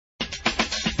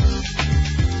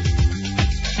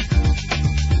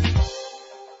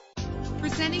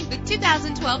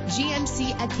2012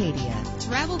 GMC Acadia.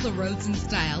 Travel the roads in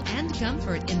style and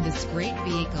comfort in this great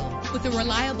vehicle with a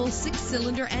reliable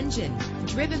 6-cylinder engine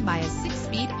driven by a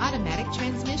 6-speed automatic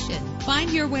transmission.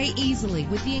 Find your way easily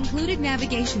with the included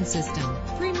navigation system.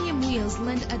 Premium wheels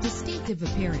lend a distinctive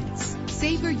appearance.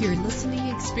 Savor your listening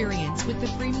experience with the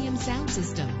premium sound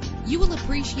system. You will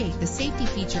appreciate the safety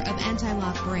feature of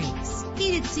anti-lock brakes.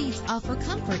 Heated seats offer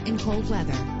comfort in cold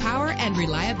weather. Power and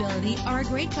reliability are a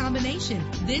great combination.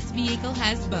 This vehicle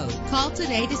has both. Call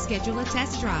today to schedule a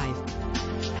test drive.